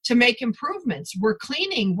to make improvements. We're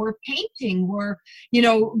cleaning, we're painting, we're,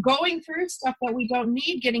 going through stuff that we don't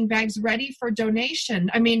need, getting bags ready for donation.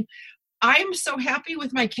 I mean, I'm so happy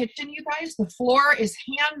with my kitchen, you guys. The floor is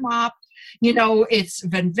hand mopped. It's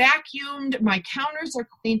been vacuumed. My counters are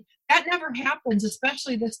clean. That never happens,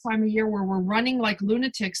 especially this time of year where we're running like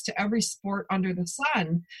lunatics to every sport under the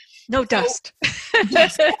sun. No dust.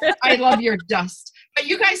 Dust. I love your dust. But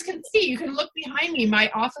you guys can see, you can look behind me.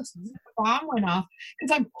 My office bomb went off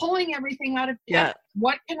because I'm pulling everything out of here. Yeah.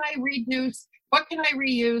 What can I reduce? What can I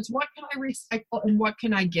reuse? What can I recycle? And what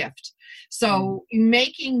can I gift? So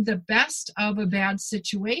making the best of a bad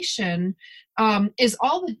situation is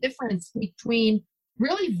all the difference between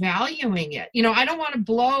really valuing it. I don't want to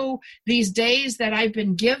blow these days that I've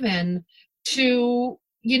been given to,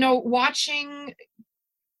 watching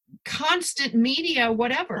constant media,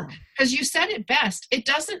 whatever, because you said it best. It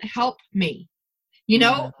doesn't help me.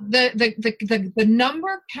 The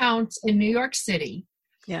number counts in New York City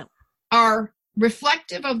are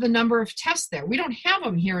reflective of the number of tests there. We don't have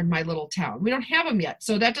them here in my little town. We don't have them yet.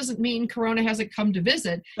 So that doesn't mean Corona hasn't come to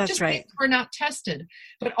visit. That's just right. means we're not tested.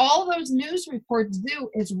 But all those news reports do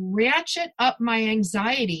is ratchet up my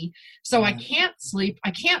anxiety. So I can't sleep.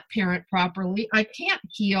 I can't parent properly. I can't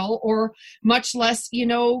heal, or much less,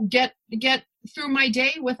 get through my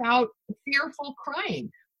day without fearful crying.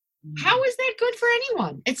 How is that good for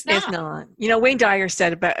anyone? It's not. It's not. Wayne Dyer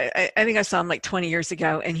said about, I think I saw him like 20 years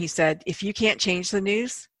ago, and he said, if you can't change the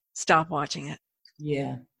news, stop watching it.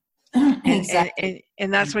 Yeah. Exactly.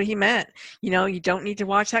 And that's what he meant. You don't need to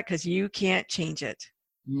watch that because you can't change it.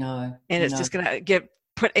 No. And it's just going to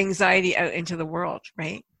put anxiety out into the world,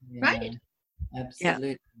 right? Yeah, right.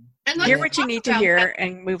 Absolutely. Yeah. And hear what you need to hear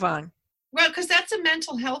and move on. Well, because that's a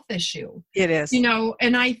mental health issue. It is.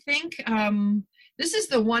 And I think this is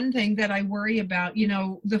the one thing that I worry about,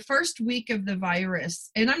 the first week of the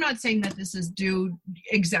virus, and I'm not saying that this is due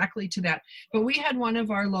exactly to that, but we had one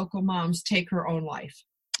of our local moms take her own life.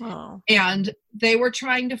 Oh. And they were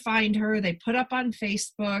trying to find her. They put up on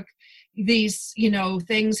Facebook, these, you know,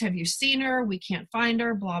 things. Have you seen her? We can't find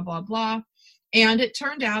her, blah, blah, blah. And it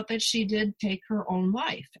turned out that she did take her own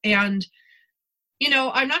life. And, you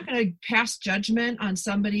know, I'm not going to pass judgment on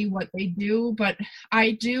somebody, what they do, but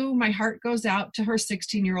my heart goes out to her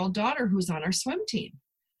 16-year-old daughter who's on our swim team.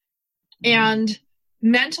 And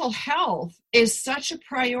mental health is such a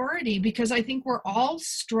priority because I think we're all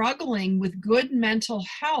struggling with good mental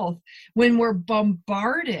health when we're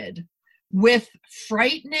bombarded with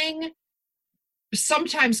frightening,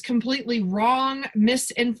 sometimes completely wrong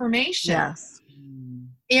misinformation. Yes.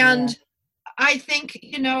 And I think,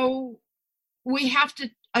 you know, we have to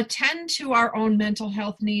attend to our own mental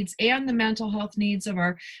health needs and the mental health needs of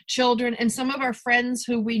our children and some of our friends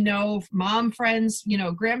who we know, mom friends, you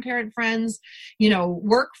know, grandparent friends, you know,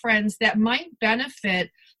 work friends that might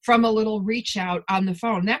benefit from a little reach out on the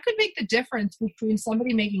phone. That could make the difference between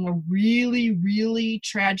somebody making a really, really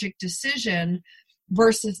tragic decision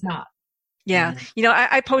versus not. Yeah. You know,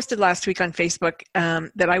 I posted last week on Facebook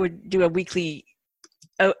that I would do a weekly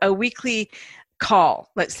call,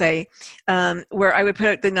 let's say, where I would put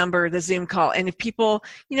out the number, the Zoom call. And if people,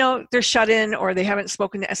 you know, they're shut in or they haven't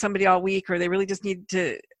spoken to somebody all week or they really just need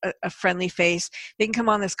a friendly face, they can come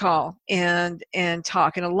on this call and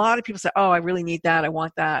talk. And a lot of people say, oh, I really need that. I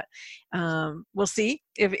want that. We'll see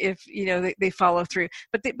if you know, they follow through.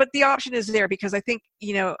 But the option is there because I think,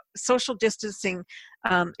 you know, social distancing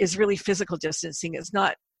is really physical distancing. It's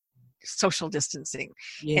not social distancing.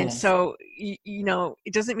 Yes. And so, you know,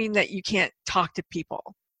 it doesn't mean that you can't talk to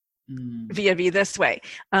people via this way.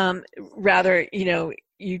 Rather, you know,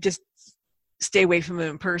 you just stay away from them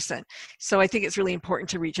in person. So I think it's really important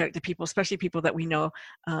to reach out to people, especially people that we know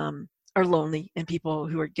are lonely and people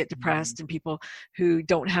who get depressed and people who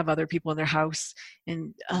don't have other people in their house.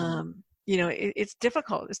 And, you know, it's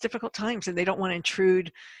difficult. It's difficult times and they don't want to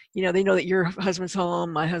intrude. You know, they know that your husband's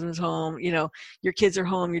home, my husband's home, you know, your kids are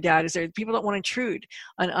home, your dad is there. People don't want to intrude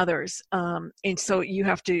on others. And so you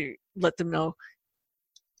have to let them know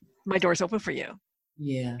my door's open for you.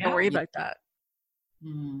 Yeah. Don't worry about that.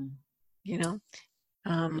 You know,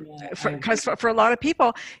 because for a lot of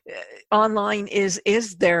people, online is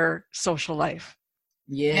their social life.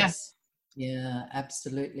 Yes. Yeah,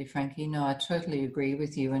 absolutely, Frankie. No, I totally agree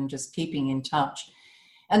with you, and just keeping in touch.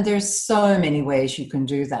 And there's so many ways you can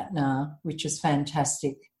do that now, which is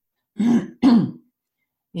fantastic.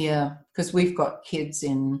 Yeah, because we've got kids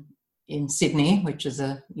in Sydney, which is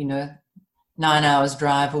a, you know, 9 hours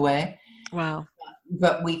drive away. Wow.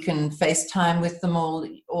 But we can FaceTime with them all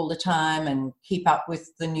the time and keep up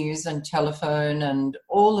with the news and telephone and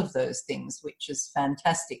all of those things, which is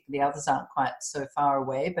fantastic. The others aren't quite so far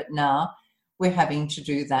away, but now we're having to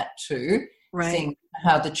do that too. Right. Seeing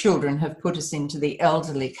how the children have put us into the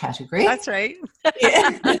elderly category. That's right.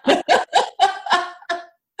 Yeah.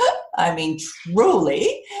 I mean,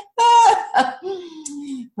 truly.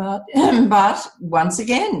 But once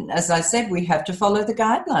again, as I said, we have to follow the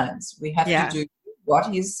guidelines. We have to do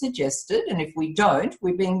what is suggested, and if we don't,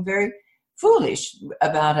 we're being very foolish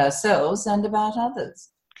about ourselves and about others.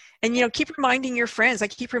 And, you know, keep reminding your friends. I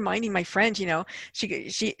keep reminding my friend, you know,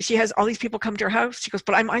 she has all these people come to her house. She goes,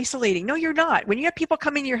 but I'm isolating. No, you're not. When you have people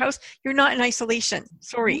come into your house, you're not in isolation.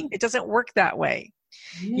 Sorry, it doesn't work that way.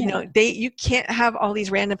 Yeah. You know, you can't have all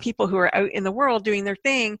these random people who are out in the world doing their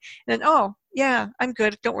thing. And then, oh, yeah, I'm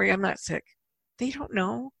good. Don't worry, I'm not sick. They don't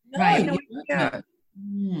know. Right.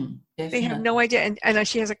 They have no idea. And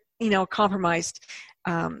she has a, you know, compromised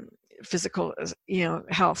physical, you know,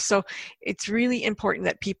 health. So it's really important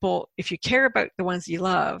that people, if you care about the ones you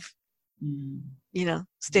love, you know,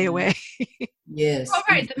 stay away. Yes. All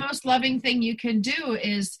right. The most loving thing you can do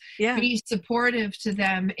is be supportive to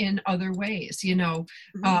them in other ways, you know,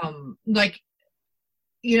 like,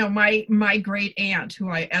 you know, my great aunt, who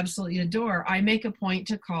I absolutely adore, I make a point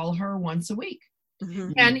to call her once a week.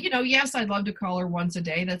 And, you know, yes, I'd love to call her once a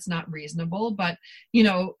day. That's not reasonable. But, you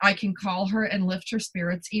know, I can call her and lift her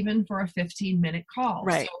spirits even for a 15-minute call.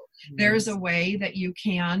 Right. So there's a way that you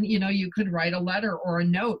can, you know, you could write a letter or a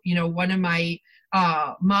note. You know, one of my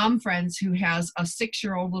mom friends who has a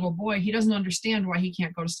 6-year-old little boy, he doesn't understand why he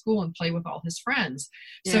can't go to school and play with all his friends.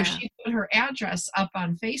 So she put her address up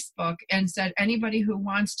on Facebook and said anybody who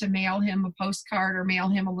wants to mail him a postcard or mail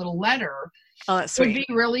him a little letter would be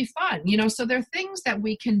really fun. You know, so there are things that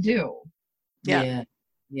we can do. Yeah.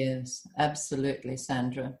 Yes, absolutely,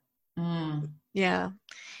 Sandra. Yeah.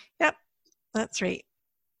 Yep. That's right.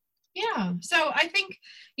 Yeah. So I think,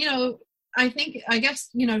 you know, I guess,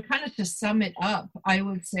 you know, kind of to sum it up, I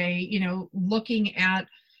would say, you know, looking at,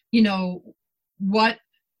 you know, what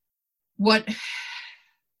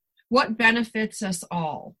benefits us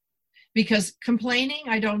all. because complaining,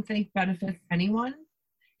 I don't think benefits anyone.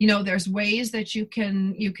 There's ways that you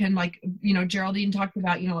can like, Geraldine talked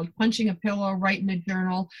about, like punching a pillow, writing a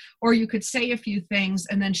journal, or you could say a few things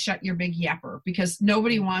and then shut your big yapper, because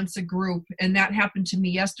nobody wants a group. And that happened to me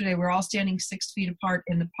yesterday. We're all standing 6 feet apart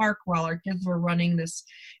in the park while our kids were running this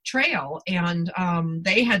trail, and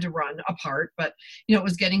they had to run apart, but it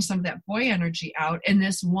was getting some of that boy energy out. And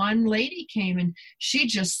this one lady came and she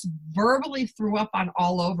just verbally threw up on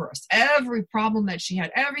all over us, every problem that she had,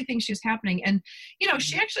 everything she was happening. And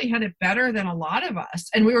she actually had it better than a lot of us.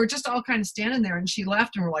 And we were just all kind of standing there, and she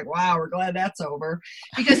left, and we're like, wow, we're glad that's over,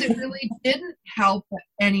 because it really didn't help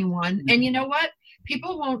anyone. And you know what?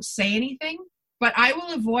 People won't say anything, but I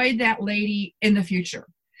will avoid that lady in the future.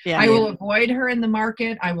 Yeah, I will avoid her in the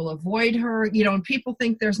market. I will avoid her, and people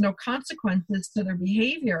think there's no consequences to their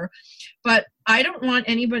behavior, but I don't want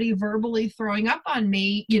anybody verbally throwing up on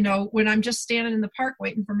me, when I'm just standing in the park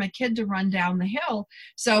waiting for my kid to run down the hill.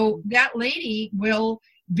 So that lady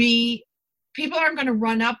people aren't going to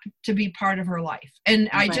run up to be part of her life. And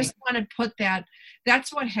I just want to put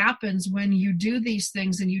that's what happens when you do these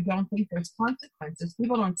things and you don't think there's consequences.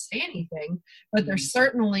 People don't say anything, but they're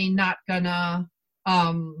certainly not going to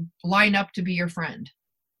line up to be your friend.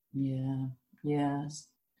 Yeah. Yes.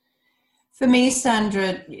 For me,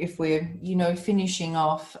 Sandra, if we're, finishing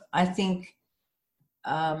off, I think,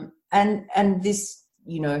 and this,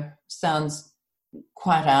 sounds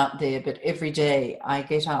quite out there, but every day I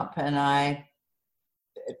get up and I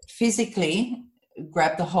physically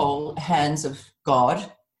grab the whole hands of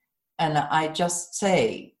God, and I just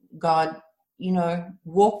say, God,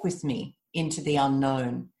 walk with me into the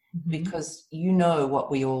unknown, because you know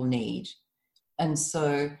what we all need. And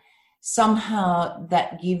so somehow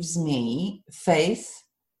that gives me faith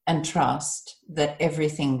and trust that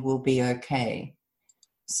everything will be okay,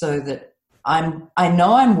 so that I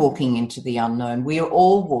know I'm walking into the unknown. We are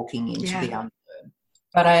all walking into the unknown.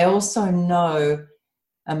 But I also know,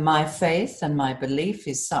 and my faith and my belief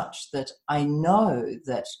is such that I know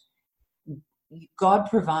that God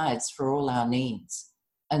provides for all our needs.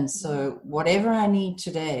 And so whatever I need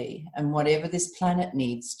today, and whatever this planet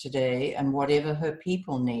needs today, and whatever her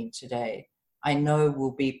people need today, I know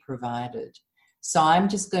will be provided. So I'm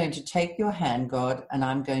just going to take your hand, God, and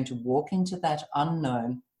I'm going to walk into that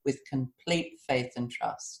unknown with complete faith and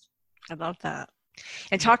trust. I love that.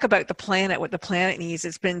 And talk about the planet, what the planet needs.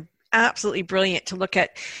 It's been absolutely brilliant to look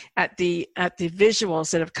at the visuals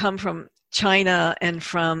that have come from China and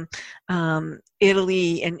from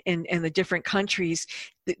Italy and the different countries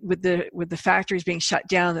with the factories being shut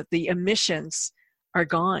down, that the emissions are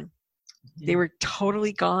gone. They were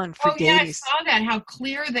totally gone for days. Yeah, I saw that, how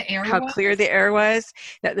clear the air was. How clear the air was,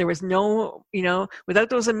 that there was no, without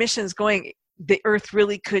those emissions going, the earth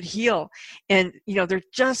really could heal. And they're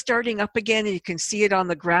just starting up again, and you can see it on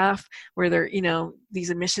the graph where they're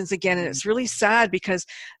these emissions again. And it's really sad, because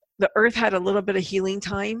the earth had a little bit of healing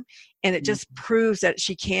time, and it just proves that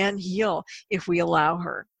she can heal if we allow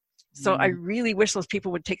her. So I really wish those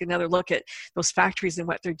people would take another look at those factories and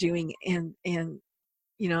what they're doing, and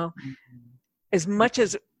as much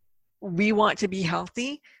as we want to be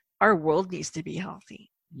healthy, our world needs to be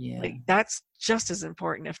healthy. Like, that's just as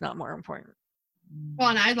important, if not more important. Well,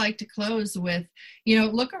 and I'd like to close with,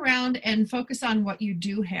 look around and focus on what you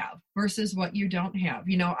do have versus what you don't have.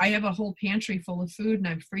 I have a whole pantry full of food and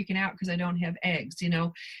I'm freaking out because I don't have eggs.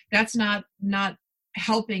 That's not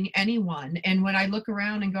helping anyone. And when I look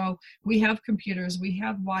around and go, we have computers, we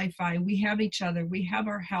have Wi-Fi, we have each other, we have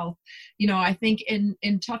our health. I think in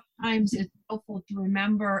tough times, it's helpful to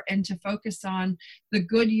remember and to focus on the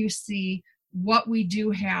good you see, what we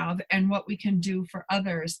do have, and what we can do for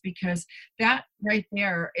others, because that right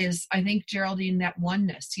there is, I think, Geraldine, that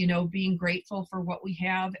oneness, being grateful for what we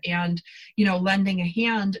have, and, lending a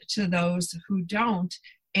hand to those who don't,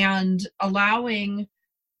 and allowing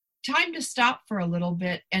time to stop for a little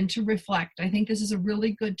bit and to reflect. I think this is a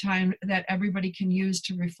really good time that everybody can use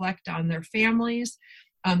to reflect on their families,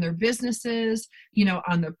 on their businesses,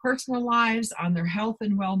 on their personal lives, on their health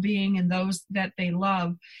and well-being, and those that they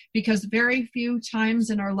love, because very few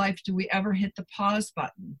times in our life do we ever hit the pause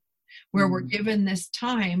button, where we're given this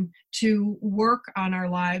time to work on our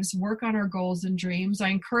lives, work on our goals and dreams. I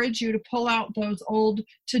encourage you to pull out those old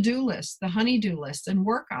to-do lists, the honey-do lists, and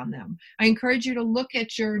work on them. I encourage you to look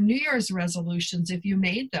at your New Year's resolutions if you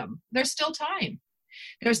made them. There's still time.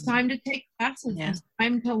 There's time to take classes. Yeah. There's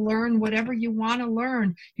time to learn whatever you want to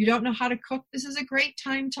learn. You don't know how to cook. This is a great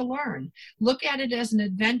time to learn. Look at it as an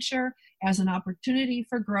adventure, as an opportunity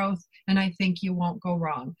for growth, and I think you won't go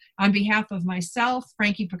wrong. On behalf of myself,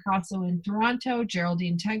 Frankie Picasso in Toronto,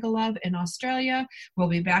 Geraldine Tegelov in Australia, we'll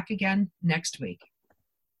be back again next week.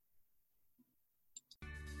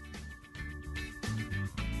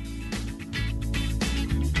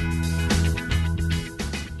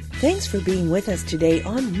 Thanks for being with us today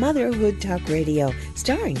on Motherhood Talk Radio,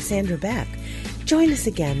 starring Sandra Beck. Join us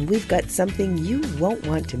again. We've got something you won't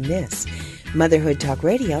want to miss. Motherhood Talk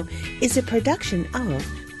Radio is a production of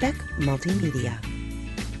Beck Multimedia.